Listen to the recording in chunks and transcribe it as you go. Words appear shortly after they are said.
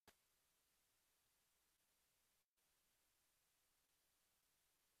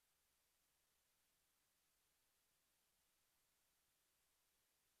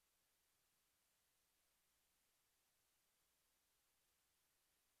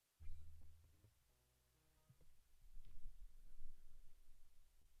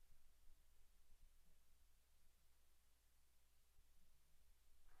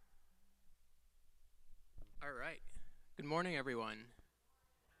Good morning, everyone.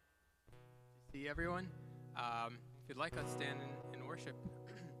 See everyone? If you'd like, let's stand and worship.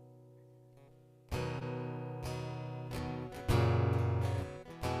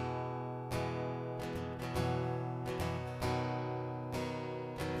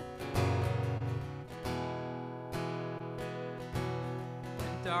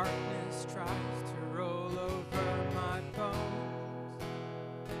 When darkness tries to roll over my bones,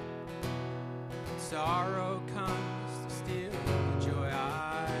 when sorrow comes to steal the joy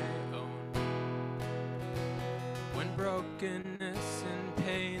I own, when brokenness and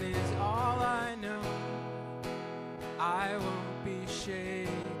pain is all I know, I won't be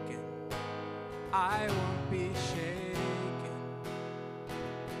shaken, I won't be shaken.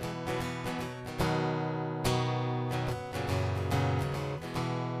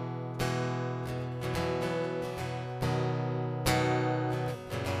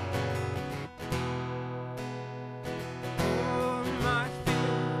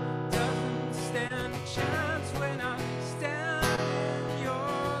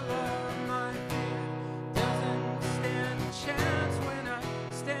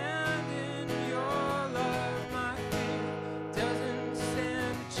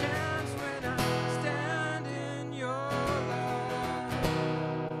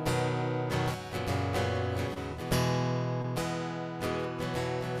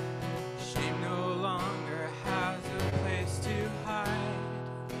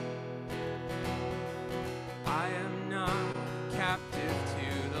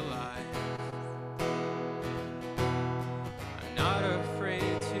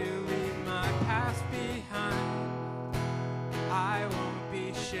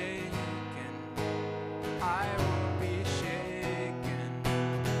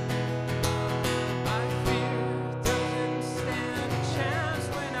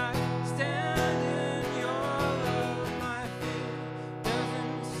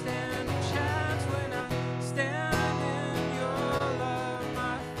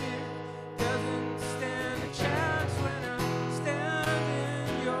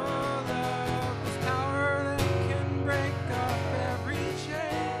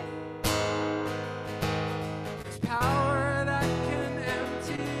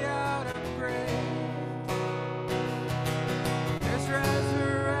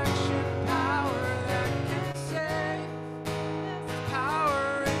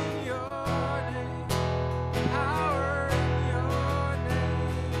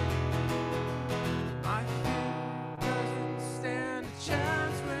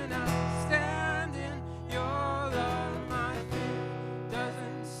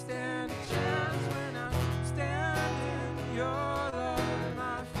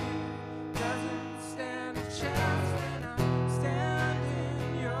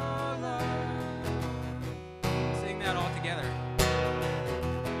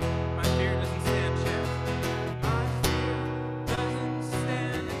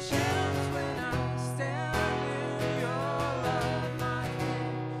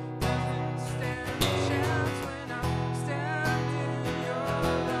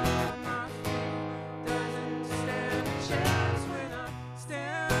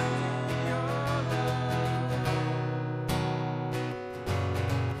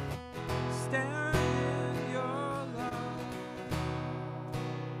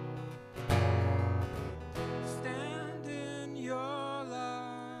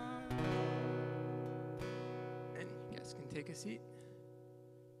 Take a seat.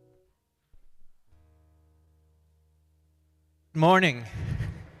 Good morning.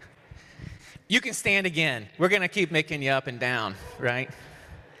 You can stand again. We're going to keep making you up and down, right?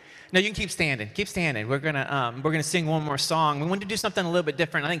 No, you can keep standing. Keep standing. We're going to sing one more song. We want to do something a little bit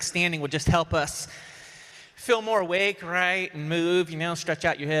different. I think standing will just help us feel more awake, right? And move, stretch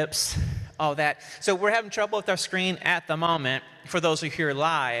out your hips, all that. So we're having trouble with our screen at the moment for those who are here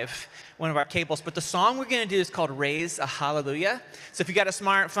live. One of our cables, but the song we're going to do is called Raise a Hallelujah. So if you got a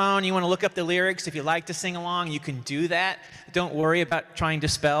smartphone, you want to look up the lyrics, if you like to sing along, you can do that. Don't worry about trying to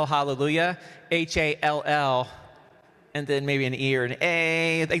spell hallelujah, H-A-L-L, and then maybe an E or an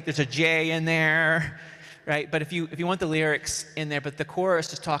A. I think there's a J in there, right? But if you want the lyrics in there, but the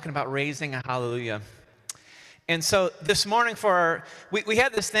chorus is talking about raising a hallelujah. And so this morning we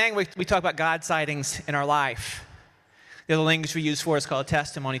have this thing, we talk about God sightings in our life. The other language we use for is called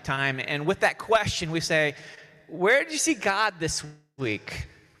testimony time. And with that question, we say, where did you see God this week?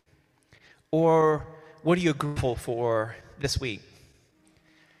 Or what are you grateful for this week?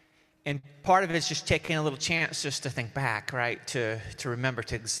 And part of it is just taking a little chance just to think back, right? To remember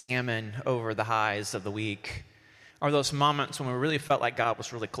to examine over the highs of the week. Or those moments when we really felt like God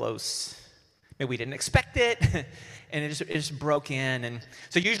was really close. Maybe we didn't expect it, and it just broke in. And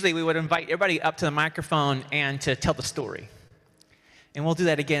so usually we would invite everybody up to the microphone and to tell the story. And we'll do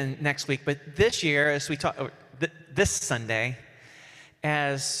that again next week. But this year, as we talk, this Sunday,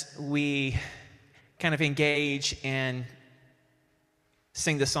 as we kind of engage and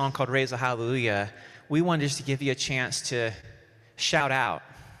sing the song called Raise a Hallelujah, we wanted just to give you a chance to shout out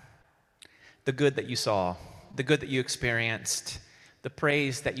the good that you saw, the good that you experienced, the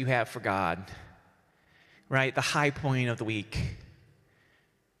praise that you have for God, right? The high point of the week,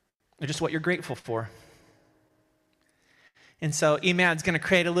 or just what you're grateful for. And so Emad's going to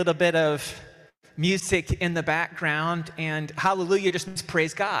create a little bit of music in the background, and hallelujah just means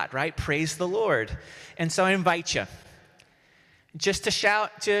praise God, right? Praise the Lord. And so I invite you just to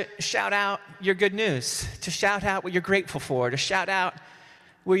shout out your good news, to shout out what you're grateful for, to shout out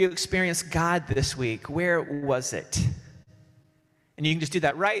where you experienced God this week. Where was it? And you can just do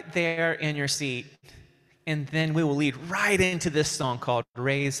that right there in your seat. And then we will lead right into this song called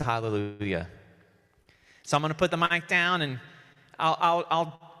Raise Hallelujah. So I'm going to put the mic down, and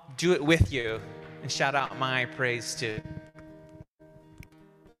I'll do it with you and shout out my praise too.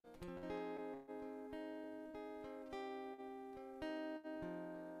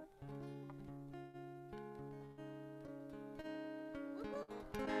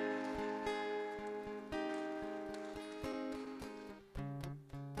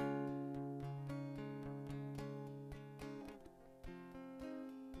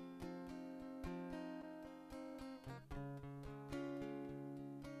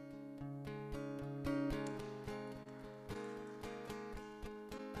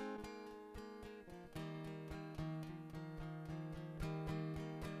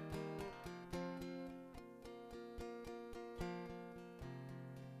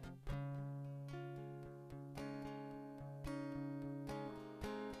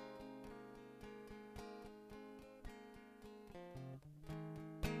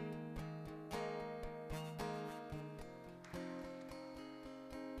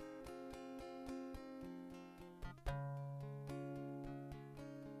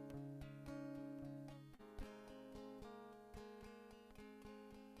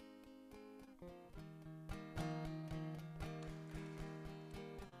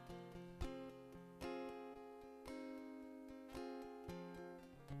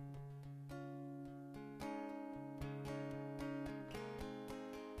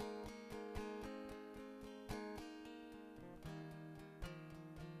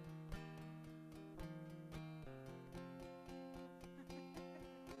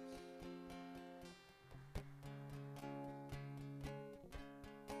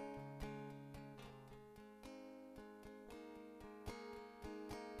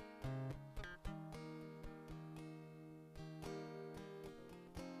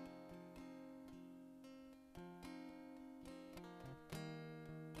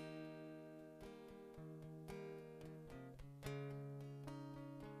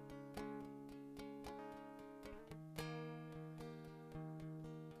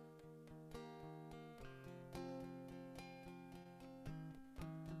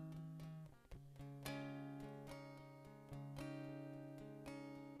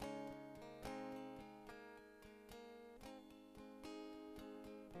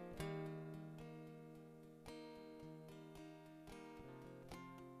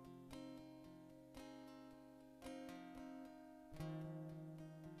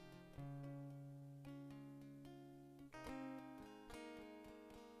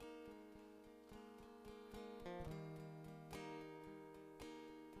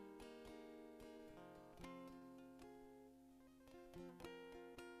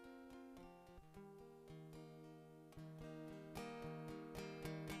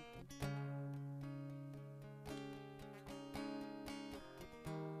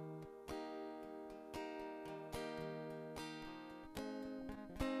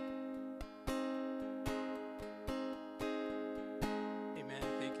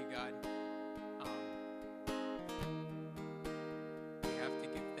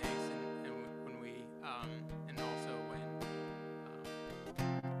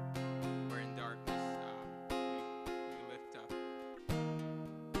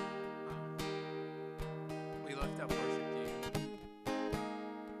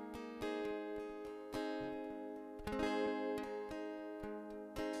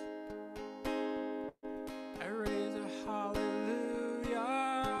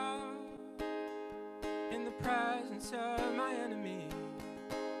 presence of my enemy.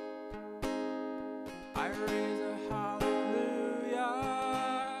 I raise a hallelujah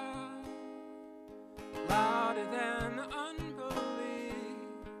louder than the unbelief.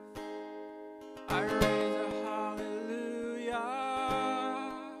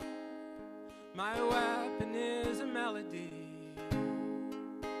 melody.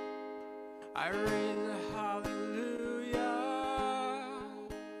 I raise a hallelujah.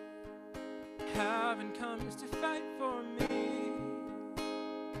 Heaven comes to fight for me.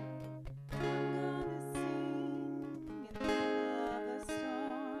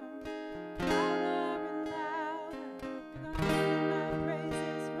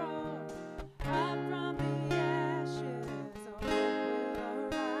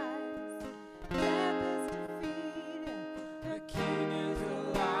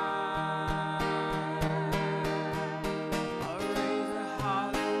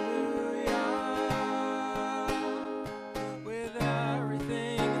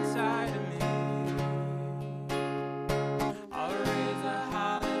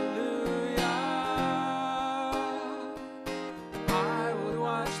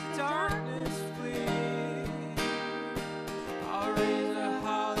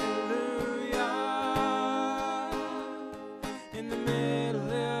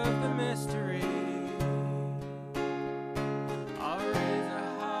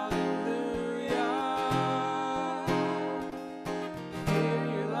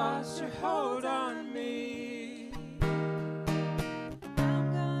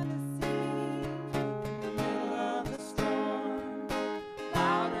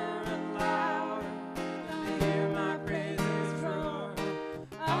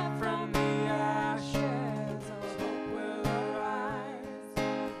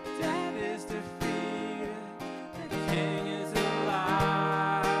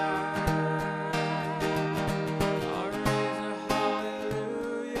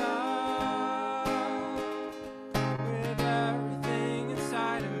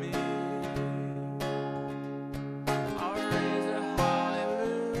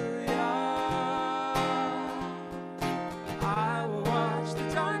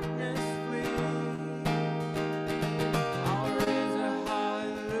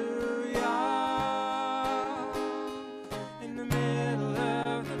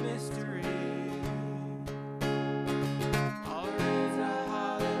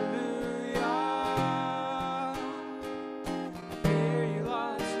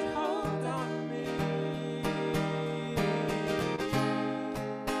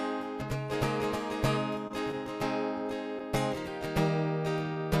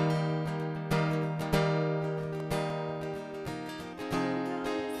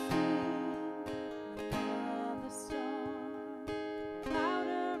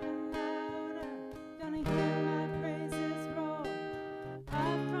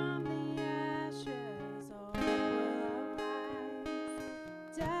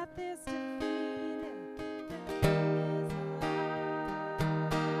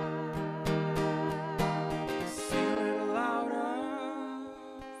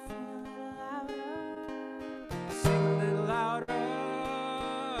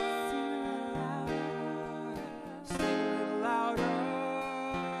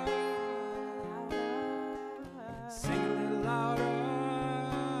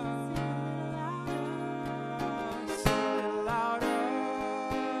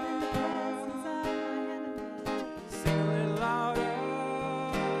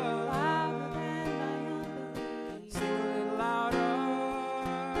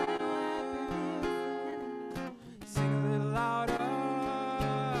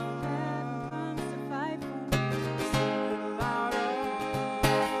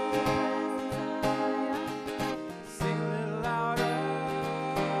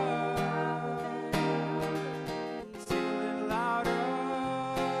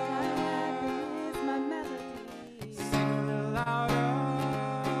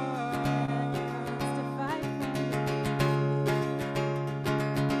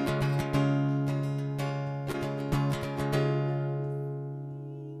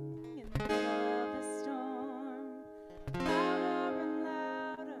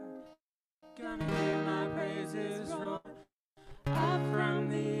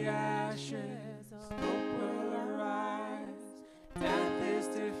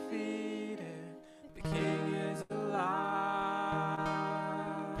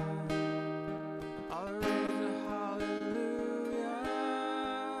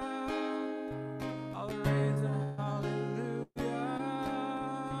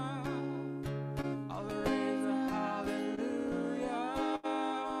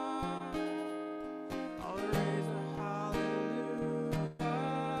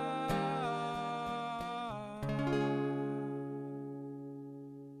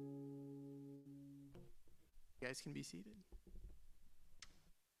 You guys can be seated.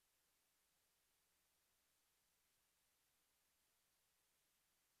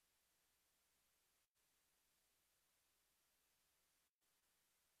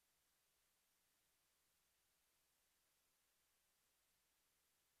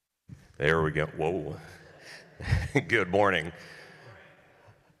 There we go. Whoa. Good morning.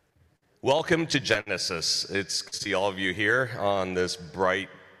 Welcome to Genesis. It's good to see all of you here on this bright,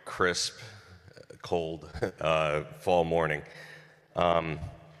 crisp, cold fall morning. We're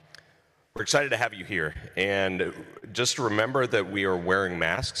excited to have you here. And just remember that we are wearing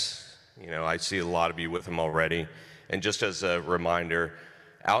masks. You know, I see a lot of you with them already. And just as a reminder,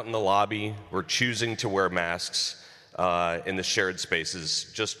 out in the lobby, we're choosing to wear masks in the shared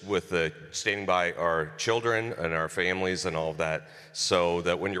spaces, just with standing by our children and our families and all of that, so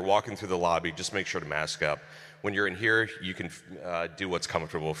that when you're walking through the lobby, just make sure to mask up. When you're in here, you can do what's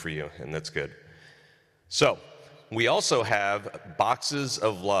comfortable for you, and that's good. So, we also have boxes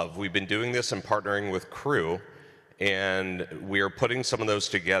of love. We've been doing this and partnering with Cru, and we are putting some of those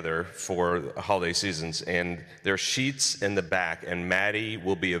together for holiday seasons. And there are sheets in the back, and Maddie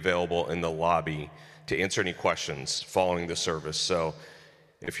will be available in the lobby to answer any questions following the service. So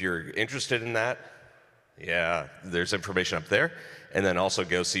if you're interested in that, yeah, there's information up there. And then also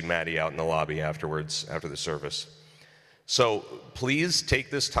go see Maddie out in the lobby afterwards, after the service. So please take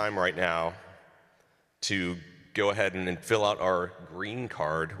this time right now to go ahead and fill out our green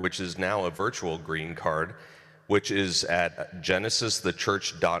card, which is now a virtual green card, which is at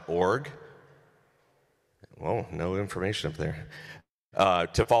genesisthechurch.org. Whoa, no information up there.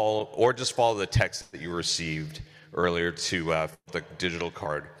 To follow, or just follow the text that you received earlier to the digital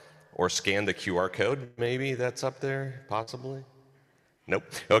card, or scan the QR code, maybe that's up there, possibly? Nope,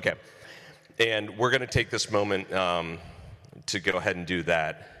 okay. And we're gonna take this moment to go ahead and do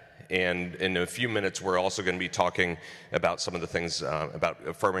that. And in a few minutes, we're also gonna be talking about some of the things about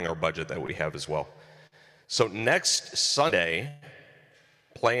affirming our budget that we have as well. So next Sunday,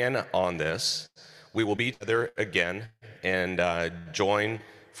 plan on this. We will be together again and join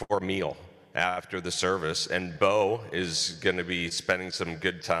for a meal after the service. And Bo is going to be spending some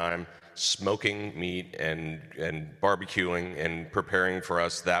good time smoking meat and barbecuing and preparing for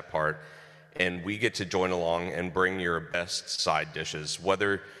us that part. And we get to join along and bring your best side dishes,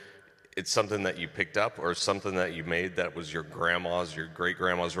 whether it's something that you picked up or something that you made that was your grandma's, your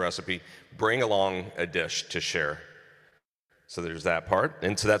great-grandma's recipe. Bring along a dish to share. So there's that part.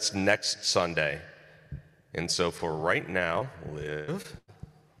 And so that's next Sunday. And so for right now, Liv.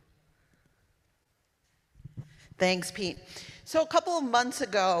 Thanks, Pete. So a couple of months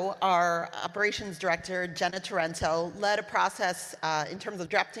ago, our operations director, Jenna Torrento, led a process in terms of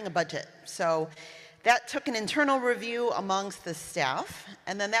drafting a budget. So that took an internal review amongst the staff,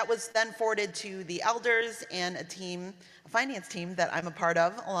 and then that was then forwarded to the elders and a finance team that I'm a part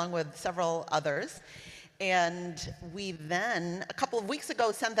of, along with several others. And we then, a couple of weeks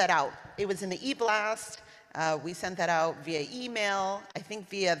ago, sent that out. It was in the e-blast. We sent that out via email, I think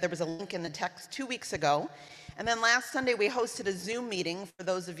there was a link in the text 2 weeks ago. And then last Sunday, we hosted a Zoom meeting for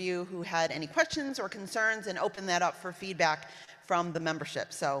those of you who had any questions or concerns and opened that up for feedback from the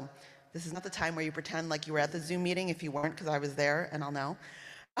membership. So this is not the time where you pretend like you were at the Zoom meeting if you weren't, because I was there and I'll know.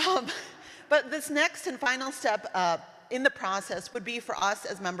 But this next and final step in the process would be for us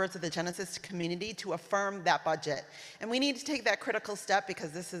as members of the Genesis community to affirm that budget. And we need to take that critical step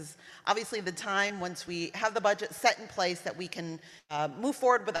because this is obviously the time, once we have the budget set in place, that we can move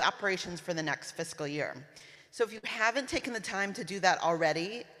forward with operations for the next fiscal year. So if you haven't taken the time to do that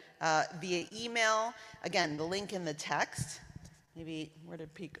already, via email, again, the link in the text, maybe, where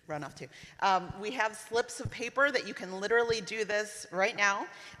did Pete run off to? We have slips of paper that you can literally do this right now.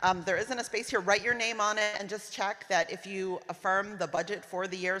 There isn't a space here. Write your name on it and just check that if you affirm the budget for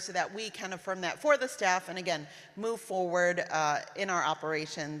the year, so that we can affirm that for the staff and, again, move forward in our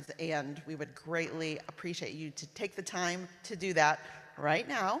operations. And we would greatly appreciate you to take the time to do that right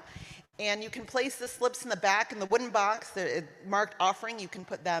now. And you can place the slips in the back in the wooden box marked offering. You can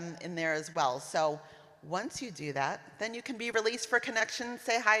put them in there as well. So once you do that, then you can be released for connection,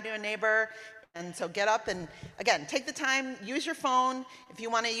 say hi to a neighbor. And so get up and, again, take the time, use your phone. If you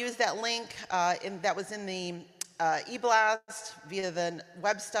want to use that link that was in the e-blast via the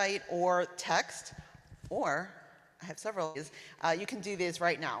website or text, or I have several of these, you can do these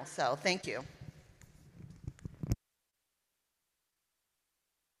right now. So thank you.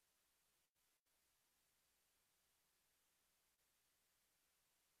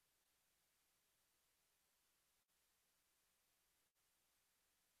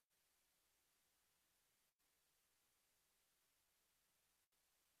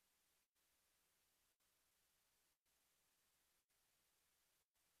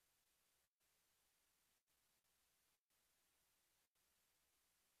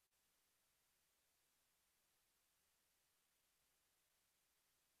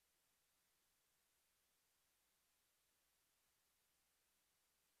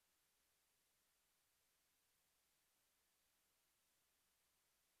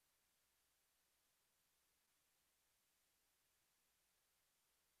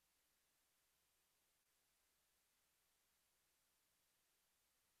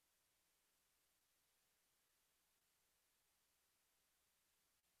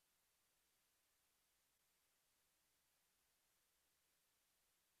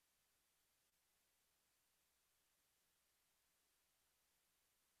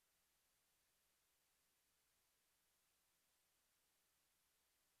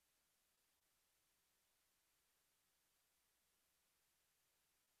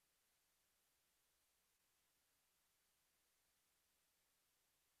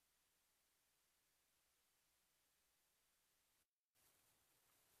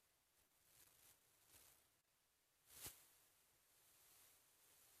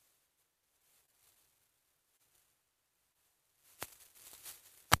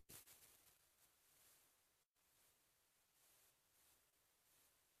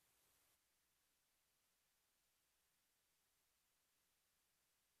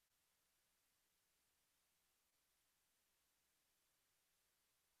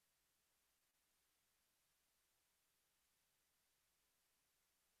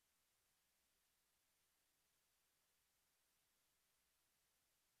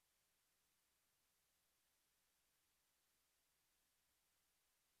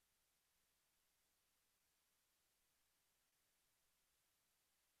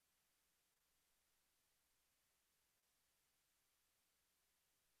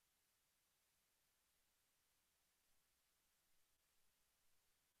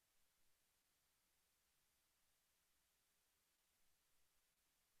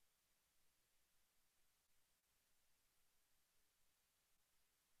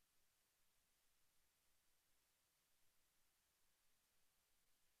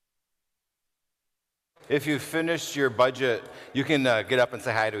 if you've finished your budget, you can get up and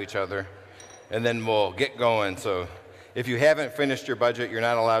say hi to each other, and then we'll get going. So if you haven't finished your budget, you're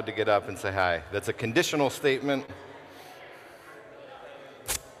not allowed to get up and say hi. That's a conditional statement.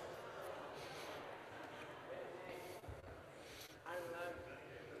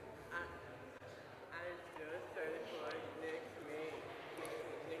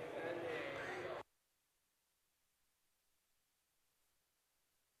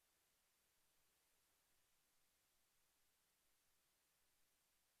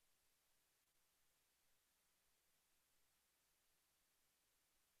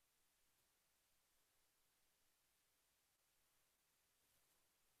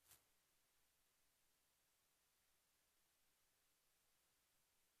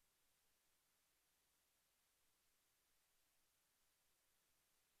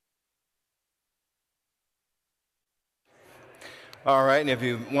 All right, and if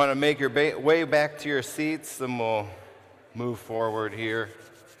you want to make your way back to your seats, then we'll move forward here.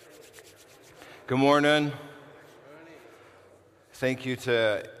 Good morning. Thank you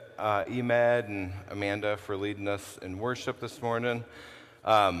to Emad and Amanda for leading us in worship this morning.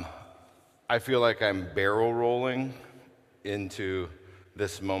 I feel like I'm barrel rolling into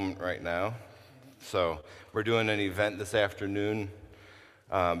this moment right now. So we're doing an event this afternoon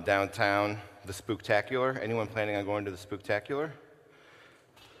downtown, the Spooktacular. Anyone planning on going to the Spooktacular?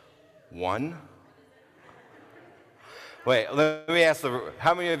 One? Wait, let me ask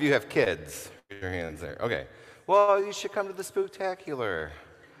how many of you have kids? Raise your hands there. Okay. Well, you should come to the Spooktacular.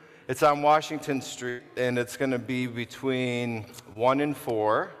 It's on Washington Street, and it's going to be between 1 and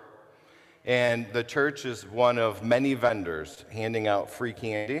 4. And the church is one of many vendors handing out free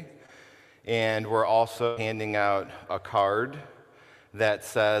candy. And we're also handing out a card that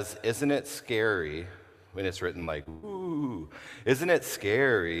says, "Isn't it scary?" When it's written like, "Ooh, isn't it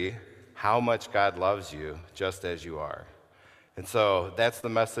scary how much God loves you just as you are?" And so that's the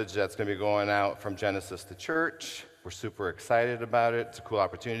message that's going to be going out from Genesis to church. We're super excited about it. It's a cool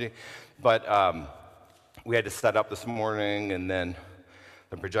opportunity. But we had to set up this morning, and then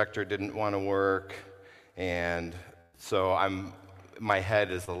the projector didn't want to work. And so my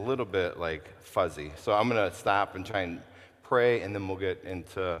head is a little bit like fuzzy. So I'm going to stop and try and pray, and then we'll get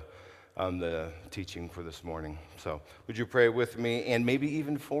into the teaching for this morning. So would you pray with me, and maybe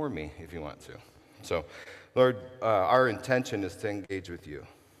even for me if you want to. So Lord, our intention is to engage with you.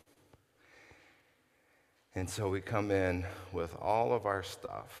 And so we come in with all of our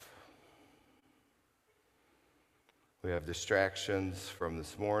stuff. We have distractions from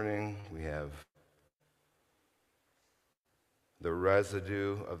this morning. We have the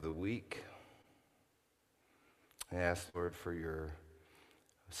residue of the week. I ask, Lord, for your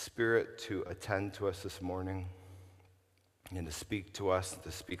Spirit to attend to us this morning and to speak to us,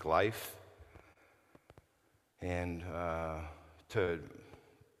 to speak life, and to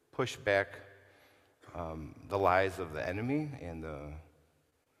push back the lies of the enemy and the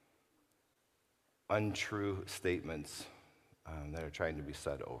untrue statements that are trying to be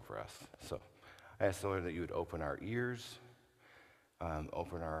said over us. So I ask, Lord, that you would open our ears,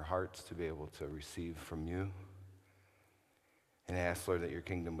 open our hearts to be able to receive from you. And I ask, Lord, that your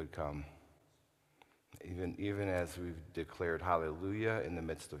kingdom would come, even as we've declared hallelujah in the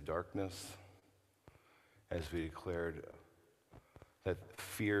midst of darkness, as we declared that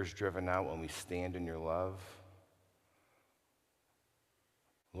fear is driven out when we stand in your love.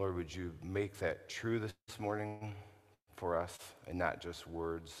 Lord, would you make that true this morning for us, and not just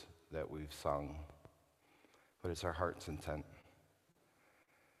words that we've sung, but it's our heart's intent.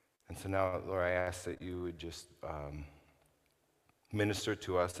 And so now, Lord, I ask that you would just minister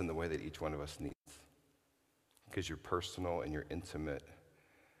to us in the way that each one of us needs, because you're personal and you're intimate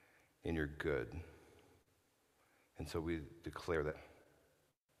and you're good. And so we declare that.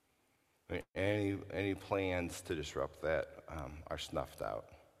 Any plans to disrupt that are snuffed out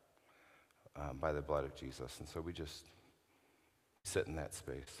by the blood of Jesus. And so we just sit in that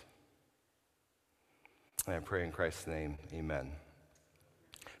space. And I pray in Christ's name, amen.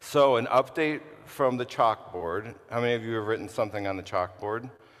 So an update from the chalkboard. How many of you have written something on the chalkboard?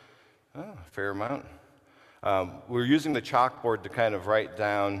 Oh, a fair amount. We're using the chalkboard to kind of write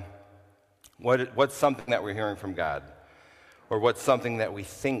down what's something that we're hearing from God, or what's something that we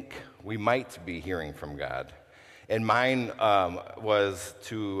think we might be hearing from God. And mine was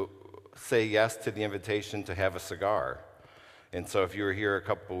to say yes to the invitation to have a cigar. And so if you were here a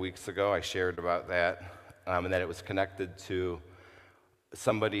couple of weeks ago, I shared about that, and that it was connected to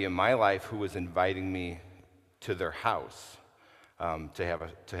somebody in my life who was inviting me to their house to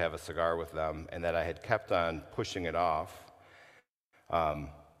have a cigar with them, and that I had kept on pushing it off.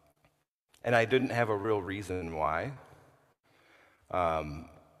 And I didn't have a real reason why.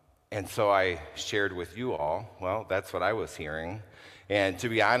 And so I shared with you all, well, that's what I was hearing. And to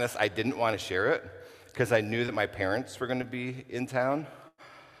be honest, I didn't want to share it because I knew that my parents were going to be in town.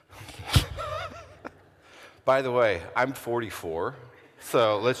 By the way, I'm 44,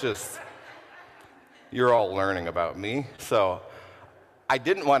 so you're all learning about me. So I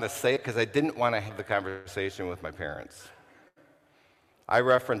didn't want to say it because I didn't want to have the conversation with my parents. I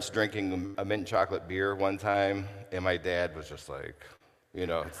referenced drinking a mint chocolate beer one time, and my dad was just like,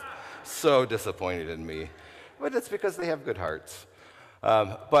 so disappointed in me. But it's because they have good hearts.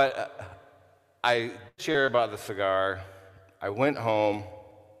 But I shared about the cigar. I went home.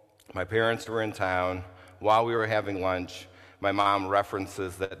 My parents were in town. While we were having lunch, my mom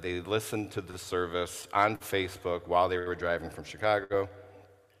references that they listened to the service on Facebook while they were driving from Chicago.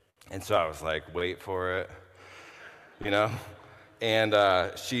 And so I was like, wait for it, And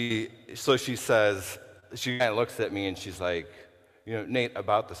she says, she kind of looks at me and she's like, Nate,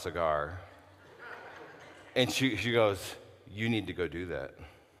 about the cigar. And she goes, you need to go do that.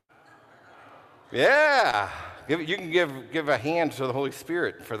 Yeah, you can give a hand to the Holy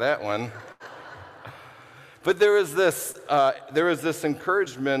Spirit for that one. But there was this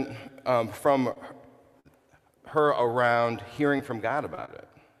encouragement from her around hearing from God about it.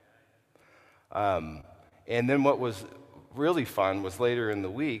 And then what was really fun was later in the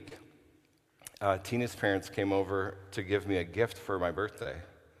week, Tina's parents came over to give me a gift for my birthday.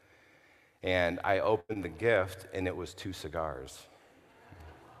 And I opened the gift, and it was 2 cigars.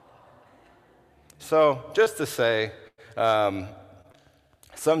 So just to say,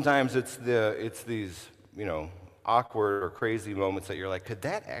 sometimes it's these, awkward or crazy moments that you're like, could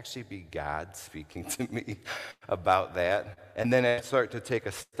that actually be God speaking to me about that? And then I start to take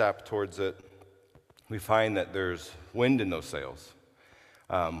a step towards it. We find that there's wind in those sails,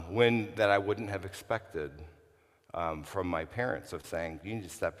 wind that I wouldn't have expected from my parents of saying, you need to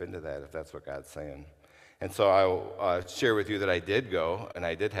step into that if that's what God's saying. And so I'll share with you that I did go, and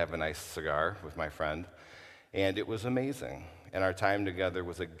I did have a nice cigar with my friend, and it was amazing. And our time together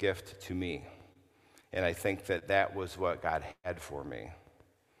was a gift to me. And I think that was what God had for me,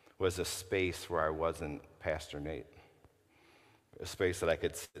 was a space where I wasn't Pastor Nate, a space that I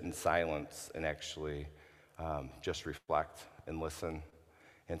could sit in silence and actually just reflect and listen.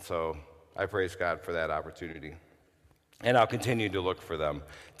 And so I praise God for that opportunity. And I'll continue to look for them.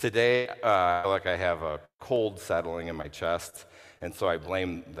 Today, I feel like I have a cold settling in my chest, and so I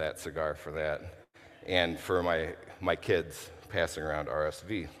blame that cigar for that and for my kids passing around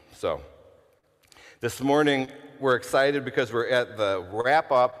RSV. So this morning, we're excited because we're at the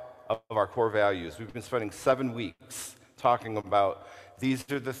wrap-up of our core values. We've been spending 7 weeks talking about these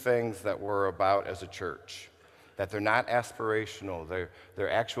are the things that we're about as a church, that they're not aspirational,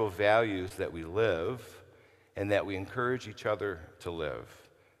 they're actual values that we live and that we encourage each other to live.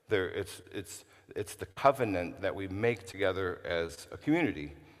 It's the covenant that we make together as a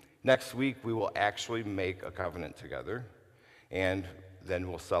community. Next week, we will actually make a covenant together, and then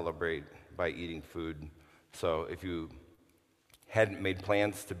we'll celebrate by eating food. So if you hadn't made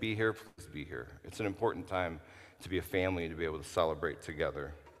plans to be here, please be here. It's an important time to be a family and to be able to celebrate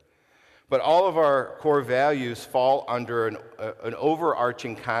together. But all of our core values fall under an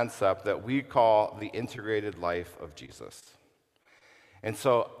overarching concept that we call the integrated life of Jesus. And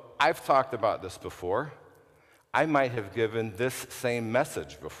so I've talked about this before. I might have given this same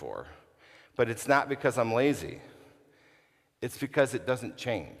message before, but it's not because I'm lazy. It's because it doesn't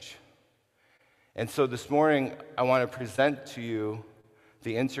change. And so this morning, I want to present to you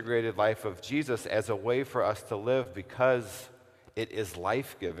the integrated life of Jesus as a way for us to live because it is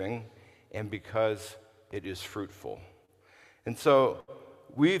life-giving and because it is fruitful. And so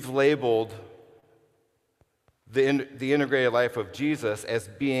we've labeled the integrated life of Jesus as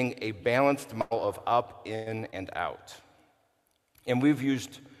being a balanced model of up, in, and out. And we've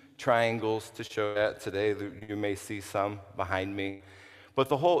used triangles to show that today. You may see some behind me. But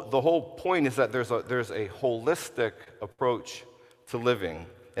the whole point is that there's a holistic approach to living,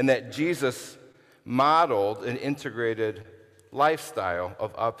 and that Jesus modeled an integrated lifestyle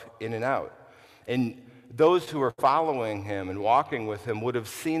of up, in, and out. And those who are following him and walking with him would have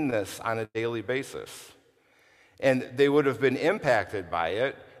seen this on a daily basis. And they would have been impacted by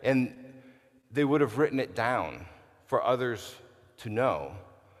it, and they would have written it down for others to know.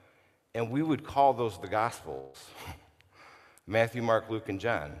 And we would call those the Gospels. Matthew, Mark, Luke, and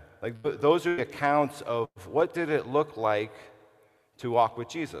John. Like, those are the accounts of what did it look like to walk with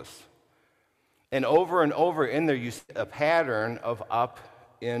Jesus. And over in there, you see a pattern of up,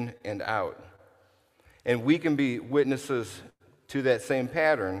 in, and out. And we can be witnesses to that same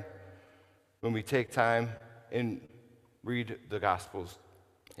pattern when we take time and read the Gospels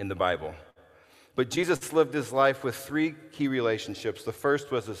in the Bible. But Jesus lived his life with three key relationships. The first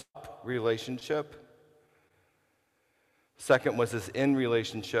was his up relationship. Second was his in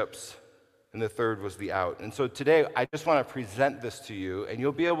relationships. And the third was the out. And so today, I just want to present this to you, and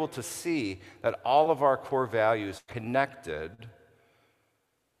you'll be able to see that all of our core values connected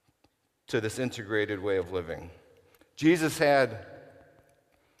to this integrated way of living. Jesus had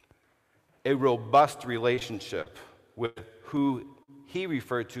a robust relationship with who he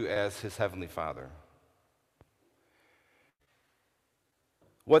referred to as his heavenly Father.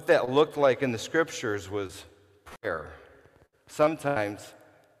 What that looked like in the scriptures was prayer, sometimes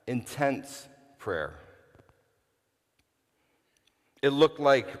intense prayer. It looked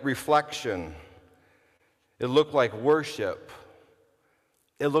like reflection. It looked like worship.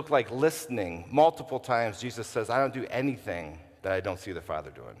 It looked like listening. Multiple times Jesus says, I don't do anything that I don't see the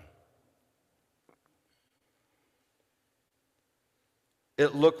Father doing.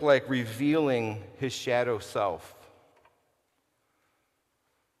 It looked like revealing his shadow self.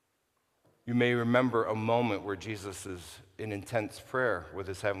 You may remember a moment where Jesus is in intense prayer with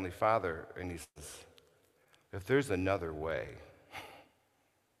his heavenly Father, and he says, if there's another way,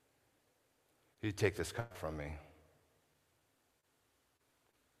 you take this cup from me.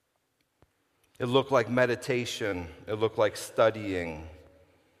 It looked like meditation. It looked like studying,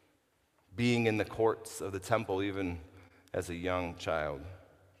 being in the courts of the temple even as a young child.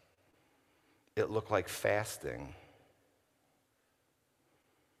 It looked like fasting.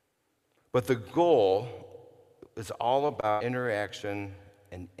 But the goal is all about interaction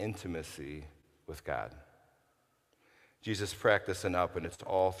and intimacy with God. Jesus practiced an up, and it's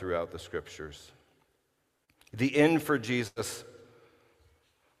all throughout the scriptures. The in for Jesus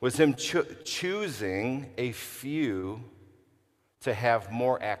was him choosing a few to have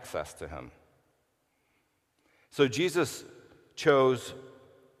more access to him. So Jesus chose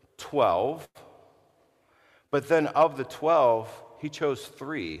 12, but then of the 12, he chose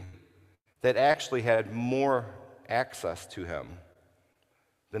 3 that actually had more access to him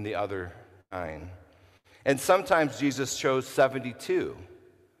than the other 9. And sometimes Jesus chose 72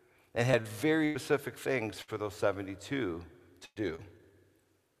 and had very specific things for those 72 to do.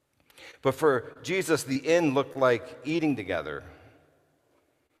 But for Jesus, the in looked like eating together.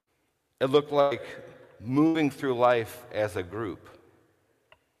 It looked like moving through life as a group.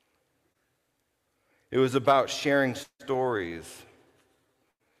 It was about sharing stories.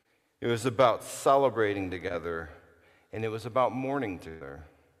 It was about celebrating together, and it was about mourning together.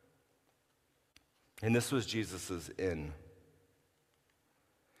 And this was Jesus' in.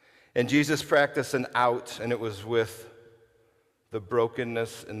 And Jesus practiced an out, and it was with the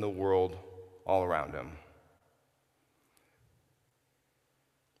brokenness in the world all around him.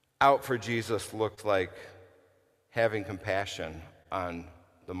 Out for Jesus looked like having compassion on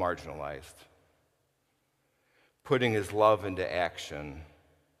the marginalized, putting his love into action,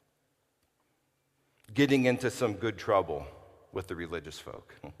 getting into some good trouble with the religious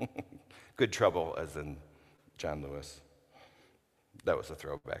folk. Good trouble as in John Lewis. That was a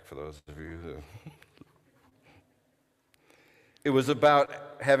throwback for those of you who... It was about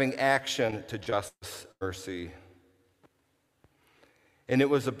having action to justice, mercy. And it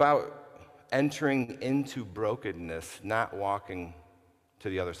was about entering into brokenness, not walking to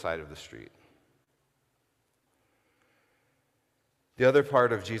the other side of the street. The other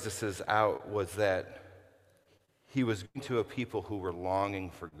part of Jesus' out was that he was going to a people who were longing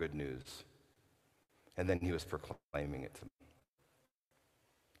for good news, and then he was proclaiming it to them.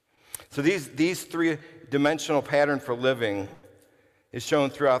 So these three-dimensional pattern for living is shown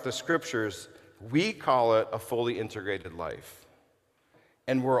throughout the scriptures. We call it a fully integrated life,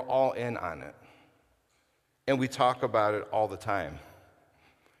 and we're all in on it. And we talk about it all the time.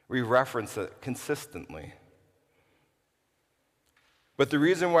 We reference it consistently. But the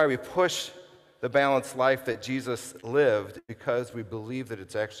reason why we push the balanced life that Jesus lived is because we believe that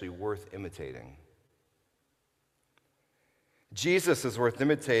it's actually worth imitating. Jesus is worth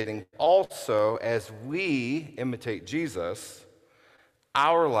imitating. Also, as we imitate Jesus,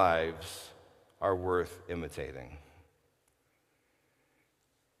 our lives are worth imitating.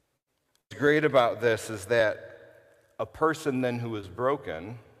 What's great about this is that a person then who is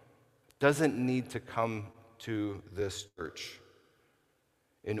broken doesn't need to come to this church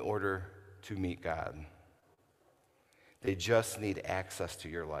in order to meet God. They just need access to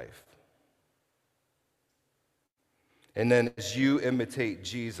your life. And then as you imitate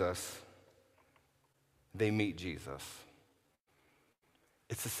Jesus, they meet Jesus.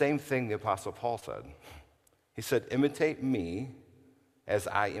 It's the same thing the Apostle Paul said. He said, imitate me as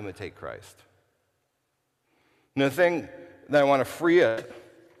I imitate Christ. And the thing that I want to free it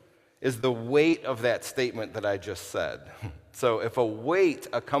is the weight of that statement that I just said. So if a weight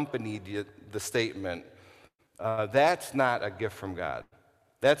accompanied the statement, that's not a gift from God.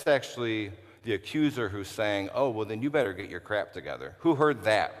 That's actually the accuser who's saying, oh, well, then you better get your crap together. Who heard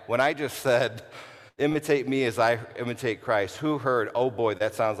that? When I just said, imitate me as I imitate Christ, who heard, oh boy,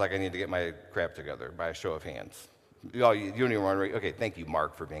 that sounds like I need to get my crap together, by a show of hands? You don't even want to, okay, thank you,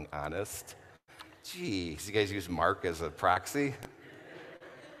 Mark, for being honest. Jeez, you guys use Mark as a proxy?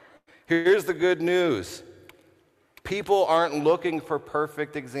 Here's the good news. People aren't looking for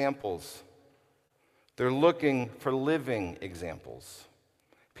perfect examples. They're looking for living examples.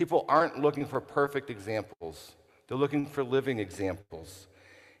 People aren't looking for perfect examples. They're looking for living examples.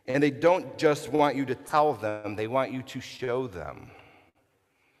 And they don't just want you to tell them, they want you to show them.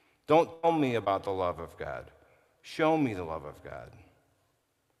 Don't tell me about the love of God. Show me the love of God.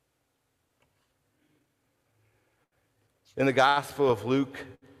 In the Gospel of Luke,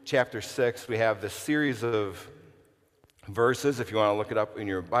 chapter 6, we have this series of verses. If you want to look it up in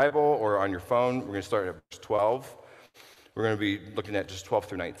your Bible or on your phone, we're going to start at verse 12. We're going to be looking at just 12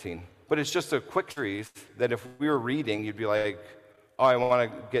 through 19. But it's just a quick series that if we were reading, you'd be like, oh, I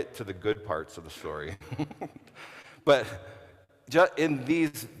want to get to the good parts of the story. But just in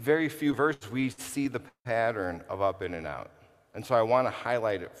these very few verses, we see the pattern of up in and out. And so I want to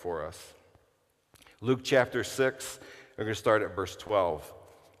highlight it for us. Luke chapter 6, we're going to start at verse 12.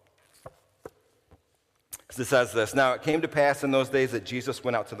 It says this, now it came to pass in those days that Jesus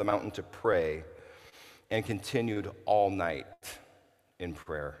went out to the mountain to pray and continued all night in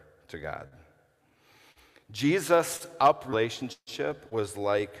prayer to God. Jesus' up relationship was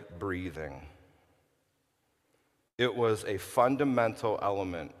like breathing. It was a fundamental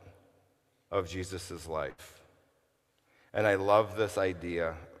element of Jesus' life. And I love this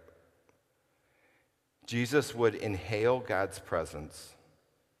idea. Jesus would inhale God's presence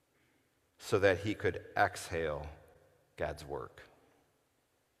so that he could exhale God's work.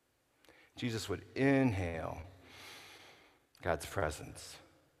 Jesus would inhale God's presence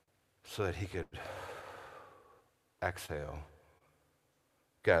so that he could exhale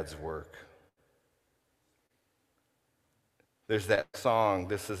God's work. There's that song,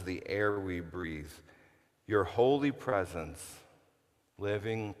 this is the air we breathe. Your holy presence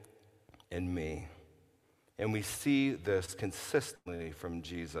living in me. And we see this consistently from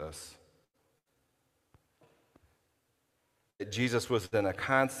Jesus. Jesus was in a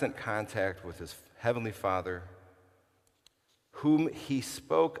constant contact with his heavenly Father, whom he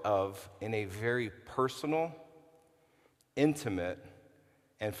spoke of in a very personal, intimate,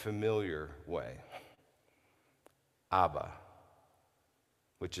 and familiar way. Abba,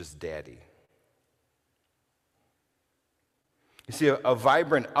 which is daddy. You see, a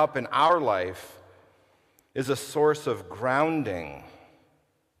vibrant up in our life is a source of grounding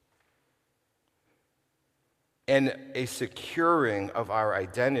and a securing of our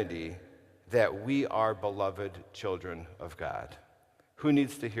identity that we are beloved children of God. Who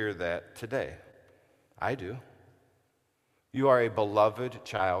needs to hear that today? I do. You are a beloved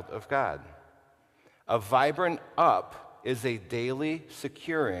child of God. A vibrant up is a daily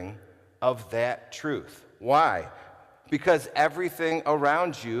securing of that truth. Why? Because everything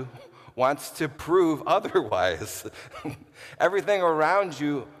around you wants to prove otherwise. Everything around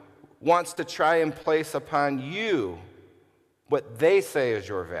you wants to try and place upon you what they say is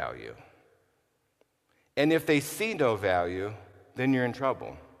your value. And if they see no value, then you're in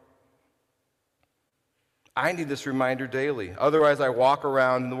trouble. I need this reminder daily. Otherwise, I walk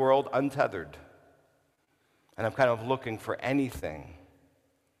around in the world untethered. And I'm kind of looking for anything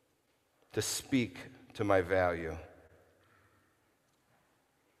to speak to my value.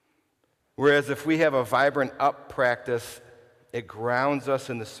 Whereas if we have a vibrant up practice, it grounds us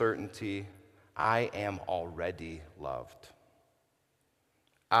in the certainty, I am already loved.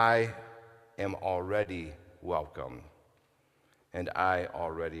 I am already welcome. And I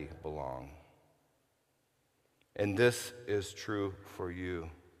already belong. And this is true for you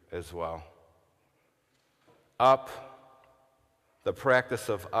as well. Up, the practice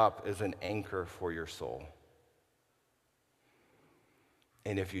of up is an anchor for your soul.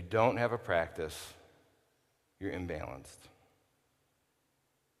 And if you don't have a practice, you're imbalanced.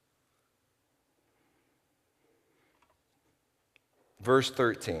 Verse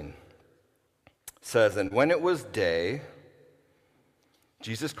 13 says, and when it was day,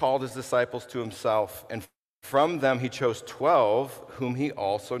 Jesus called his disciples to himself, and from them he chose 12, whom he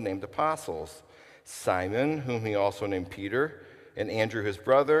also named apostles. Simon, whom he also named Peter, and Andrew his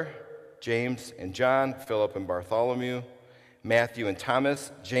brother, James and John, Philip and Bartholomew, Matthew and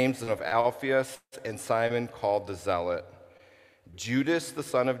Thomas, James of Alphaeus, and Simon called the Zealot, Judas the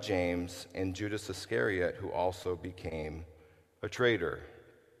son of James, and Judas Iscariot, who also became a traitor.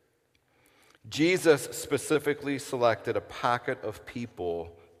 Jesus specifically selected a pocket of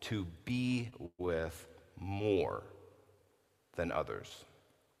people to be with more than others.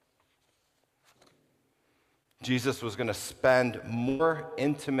 Jesus was going to spend more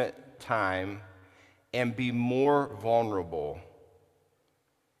intimate time and be more vulnerable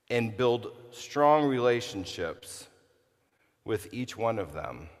and build strong relationships with each one of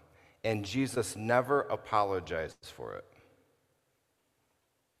them. And Jesus never apologizes for it.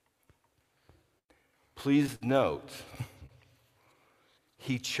 Please note,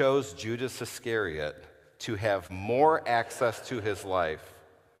 he chose Judas Iscariot to have more access to his life,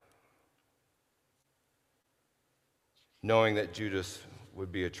 knowing that Judas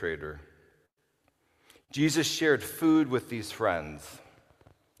would be a traitor. Jesus shared food with these friends,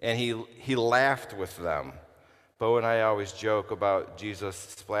 and he laughed with them. Bo and I always joke about Jesus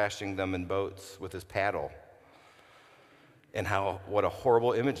splashing them in boats with his paddle, and what a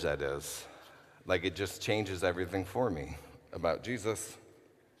horrible image that is. Like, it just changes everything for me about Jesus.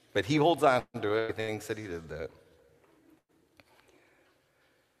 But he holds on to it. He thinks that he did that.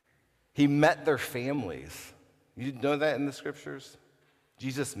 He met their families. You know that in the scriptures?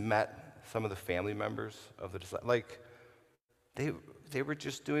 Jesus met some of the family members of the disciples. Like, they were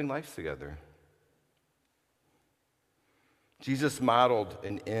just doing life together. Jesus modeled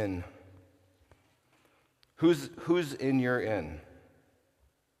an inn. Who's in your inn?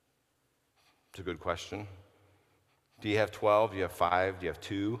 It's a good question. Do you have 12? Do you have 5? Do you have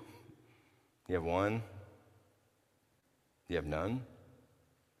 2? Do you have 1? Do you have none?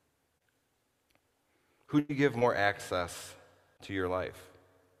 Who do you give more access to your life?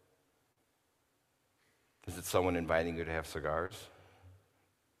 Is it someone inviting you to have cigars?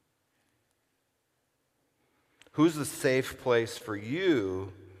 Who's the safe place for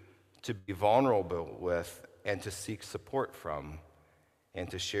you to be vulnerable with and to seek support from and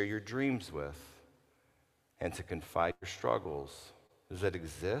to share your dreams with and to confide your struggles? Does that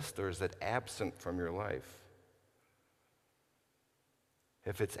exist, or is that absent from your life?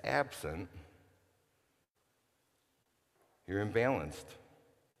 If it's absent, you're imbalanced.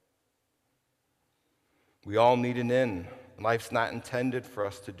 We all need an inn. Life's not intended for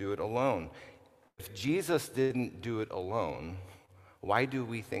us to do it alone. If Jesus didn't do it alone, why do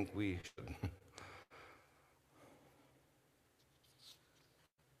we think we should?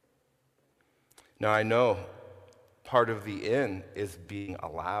 Now, I know part of the inn is being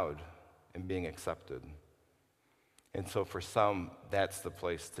allowed and being accepted. And so for some, that's the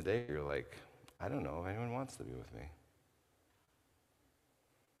place today. You're like, I don't know if anyone wants to be with me.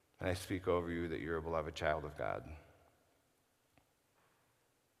 And I speak over you that you're a beloved child of God.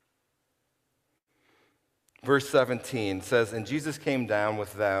 Verse 17 says, And Jesus came down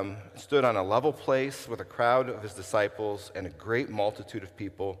with them, stood on a level place with a crowd of his disciples and a great multitude of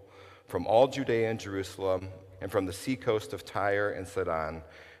people from all Judea and Jerusalem and from the seacoast of Tyre and Sidon,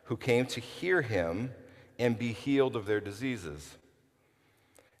 who came to hear him and be healed of their diseases,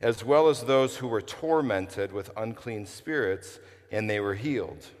 as well as those who were tormented with unclean spirits, and they were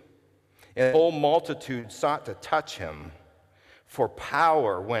healed. And the whole multitude sought to touch him, for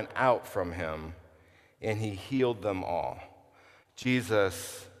power went out from him, and he healed them all.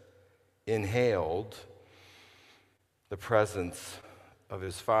 Jesus inhaled the presence of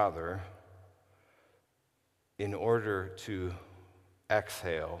his Father in order to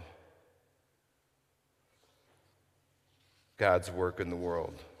exhale God's work in the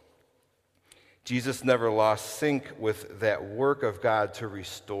world. Jesus never lost sync with that work of God to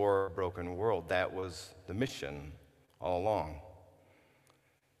restore a broken world. That was the mission all along.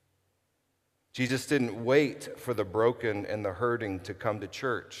 Jesus didn't wait for the broken and the hurting to come to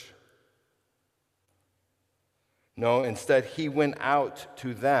church. No, instead, he went out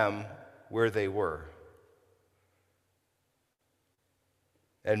to them where they were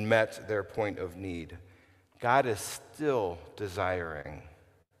and met their point of need. God is still desiring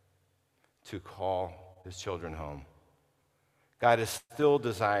to call his children home. God is still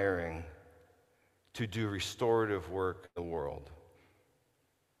desiring to do restorative work in the world.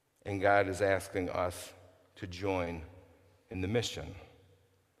 And God is asking us to join in the mission.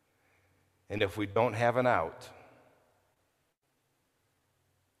 And if we don't have an out,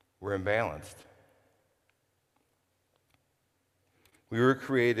 we're imbalanced. We were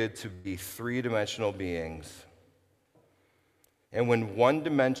created to be three-dimensional beings. And when one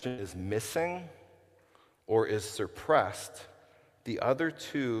dimension is missing or is suppressed, the other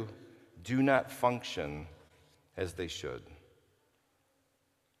two do not function as they should.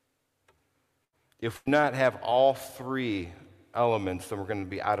 If we not have all three elements, then we're going to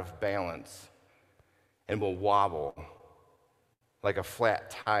be out of balance and will wobble like a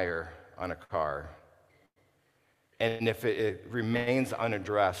flat tire on a car. And if it remains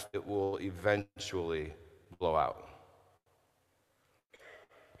unaddressed, it will eventually blow out.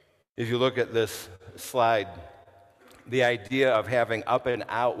 If you look at this slide, the idea of having up and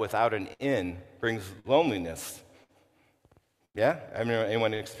out without an in brings loneliness. Yeah?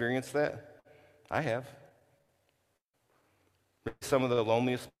 Anyone experienced that? I have. Some of the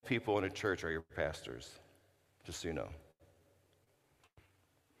loneliest people in a church are your pastors, just so you know.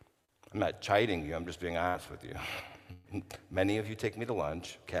 I'm not chiding you, I'm just being honest with you. Many of you take me to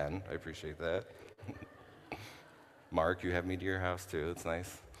lunch. Ken, I appreciate that. Mark, you have me to your house too, that's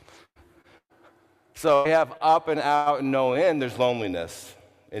nice. So we have up and out and no in, there's loneliness,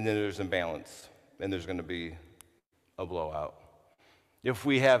 and then there's imbalance, and there's going to be a blowout. If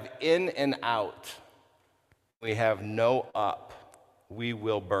we have in and out, we have no up, we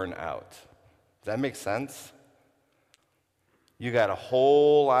will burn out. Does that make sense? You got a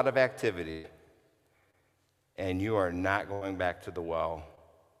whole lot of activity, and you are not going back to the well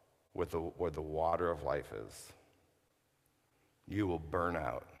where the water of life is. You will burn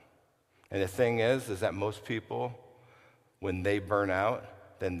out. And the thing is that most people, when they burn out,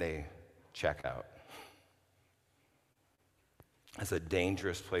 then they check out. It's a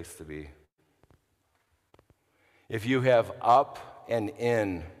dangerous place to be. If you have up and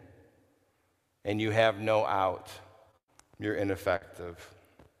in, and you have no out, you're ineffective.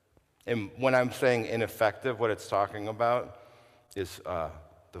 And when I'm saying ineffective, what it's talking about is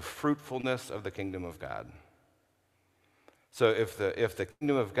the fruitfulness of the kingdom of God. So if the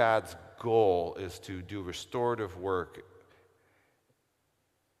kingdom of God's goal is to do restorative work,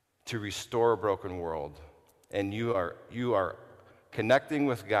 to restore a broken world, and you are connecting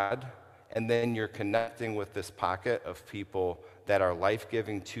with God, and then you're connecting with this pocket of people that are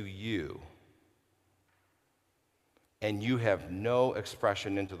life-giving to you, and you have no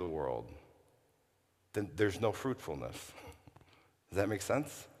expression into the world, then there's no fruitfulness. Does that make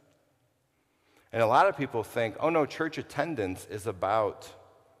sense? And a lot of people think, oh no, church attendance is about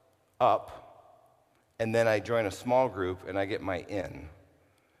up, and then I join a small group and I get my in.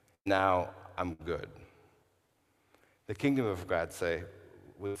 Now I'm good. The kingdom of God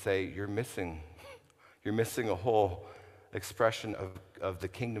would say you're missing a whole expression of the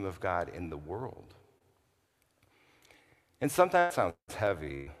kingdom of God in the world. And sometimes it sounds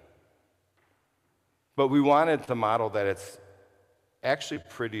heavy, but we wanted to model that it's actually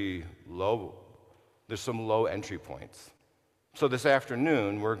pretty low. There's some low entry points. So this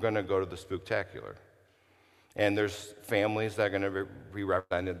afternoon, we're going to go to the Spooktacular. And there's families that are going to be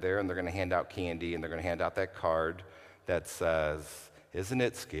represented there, and they're going to hand out candy, and they're going to hand out that card that says, "Isn't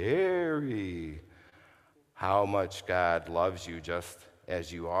it scary how much God loves you just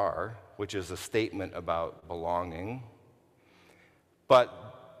as you are?" which is a statement about belonging. But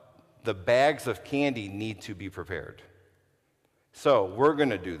the bags of candy need to be prepared. So we're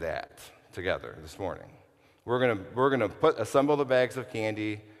going to do that together this morning. We're going to assemble the bags of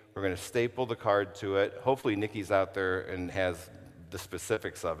candy. We're going to staple the card to it. Hopefully Nikki's out there and has the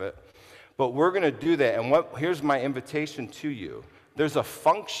specifics of it. But we're going to do that. And here's my invitation to you. There's a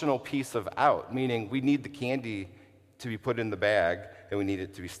functional piece of out, meaning we need the candy to be put in the bag and we need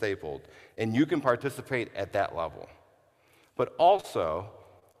it to be stapled. And you can participate at that level. But also,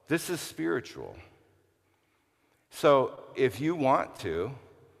 this is spiritual. So if you want to,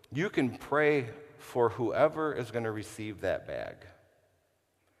 you can pray for whoever is going to receive that bag.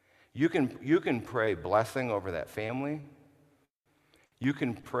 You can pray blessing over that family. You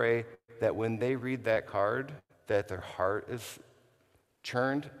can pray that when they read that card, that their heart is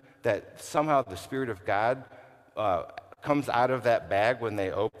churned, that somehow the Spirit of God comes out of that bag when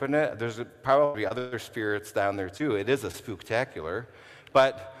they open it. There's probably other spirits down there too. It is a spooktacular.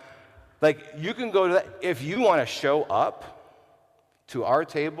 But you can go to that. If you want to show up to our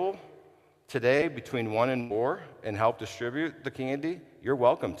table today between 1 and 4 and help distribute the candy, you're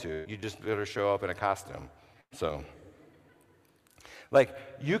welcome to. You just better show up in a costume. So,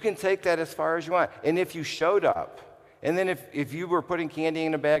 you can take that as far as you want. And if you showed up, and then if you were putting candy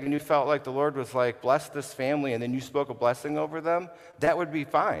in a bag and you felt like the Lord was like, bless this family, and then you spoke a blessing over them, that would be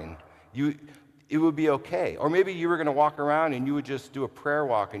fine. It would be okay. Or maybe you were going to walk around and you would just do a prayer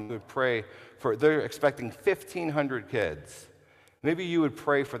walk and you would pray for, they're expecting 1,500 kids. Maybe you would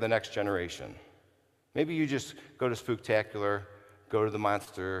pray for the next generation. Maybe you just go to Spooktacular, go to the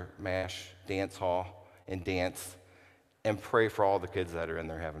Monster Mash dance hall and dance and pray for all the kids that are in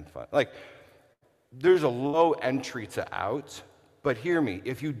there having fun. There's a low entry to out, but hear me,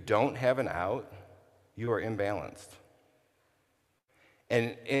 if you don't have an out, you are imbalanced.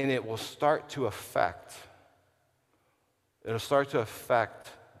 And it will start to affect,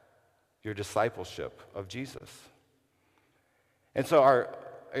 your discipleship of Jesus. And so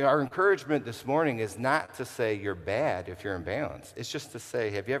our encouragement this morning is not to say you're bad if you're imbalanced. It's just to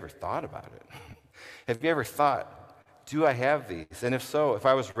say, have you ever thought about it? Have you ever thought, do I have these? And if so, if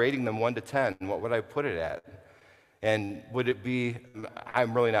I was rating them 1 to 10, what would I put it at? And would it be,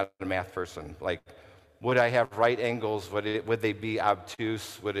 I'm really not a math person, like, would I have right angles? Would they be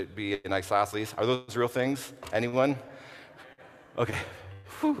obtuse? Would it be an isosceles? Are those real things? Anyone? Okay.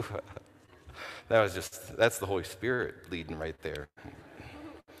 Whew. That's the Holy Spirit leading right there.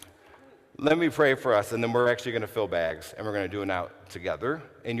 Let me pray for us, and then we're actually going to fill bags, and we're going to do it out together.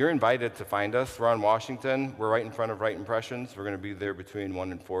 And you're invited to find us. We're on Washington. We're right in front of Right Impressions. We're going to be there between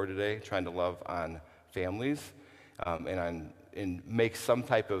 1 and 4 today, trying to love on families and make some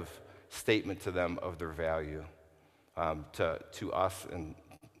type of statement to them of their value to us and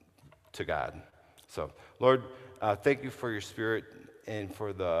to God. So, Lord, thank you for your Spirit and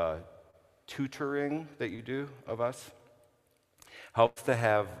for the tutoring that you do of us. Help us to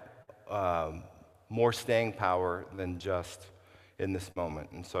have more staying power than just in this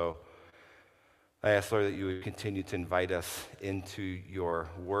moment. And so I ask, Lord, that you would continue to invite us into your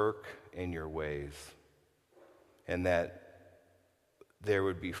work and your ways, and that there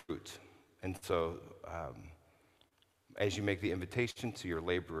would be fruit. And so as you make the invitation to your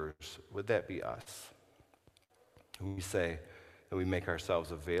laborers, would that be us? We say that we make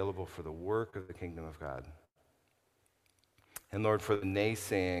ourselves available for the work of the kingdom of God. And Lord, for the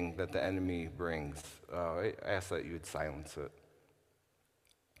naysaying that the enemy brings, I ask that you would silence it,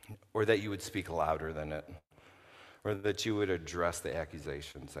 or that you would speak louder than it, or that you would address the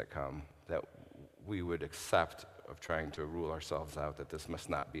accusations that come, that we would accept of trying to rule ourselves out, that this must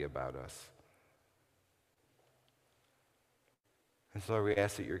not be about us. And so Lord, we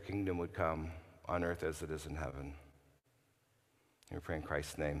ask that your kingdom would come on earth as it is in heaven. And we pray in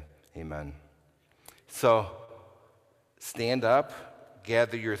Christ's name, amen. So, stand up,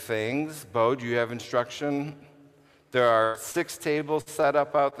 gather your things. Bo, do you have instruction? There are 6 tables set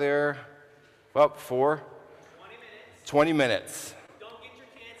up out there. Well, 4? 20 minutes. Don't get your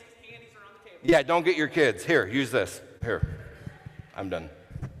kids, because candies are on the table. Yeah, don't get your kids. Here, use this. Here. I'm done.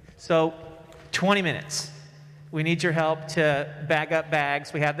 So, 20 minutes. We need your help to bag up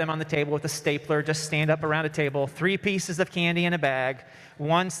bags. We have them on the table with a stapler. Just stand up around a table. 3 pieces of candy in a bag.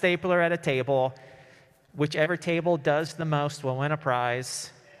 1 stapler at a table. Whichever table does the most will win a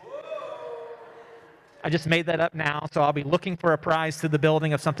prize. I just made that up now, so I'll be looking for a prize through the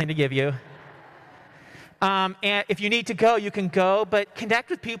building of something to give you. And if you need to go, you can go, but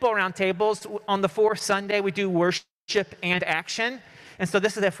connect with people around tables. On the 4th Sunday, we do worship and action. And so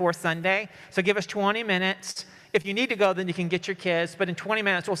this is the 4th Sunday. So give us 20 minutes. If you need to go, then you can get your kids. But in 20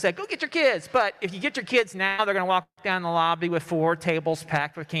 minutes, we'll say, go get your kids. But if you get your kids now, they're going to walk down the lobby with 4 tables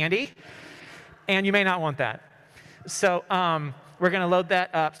packed with candy. And you may not want that. So we're going to load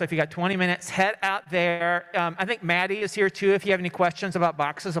that up. So if you got 20 minutes, head out there. I think Maddie is here too. If you have any questions about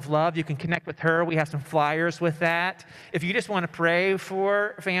Boxes of Love, you can connect with her. We have some flyers with that. If you just want to pray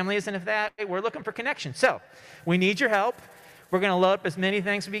for families and if that, we're looking for connection. So we need your help. We're going to load up as many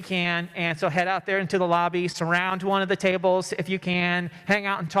things as we can. And so head out there into the lobby, surround one of the tables if you can, hang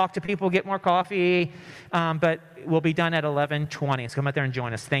out and talk to people, get more coffee. But we'll be done at 11:20. So come out there and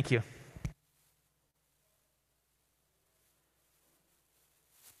join us. Thank you.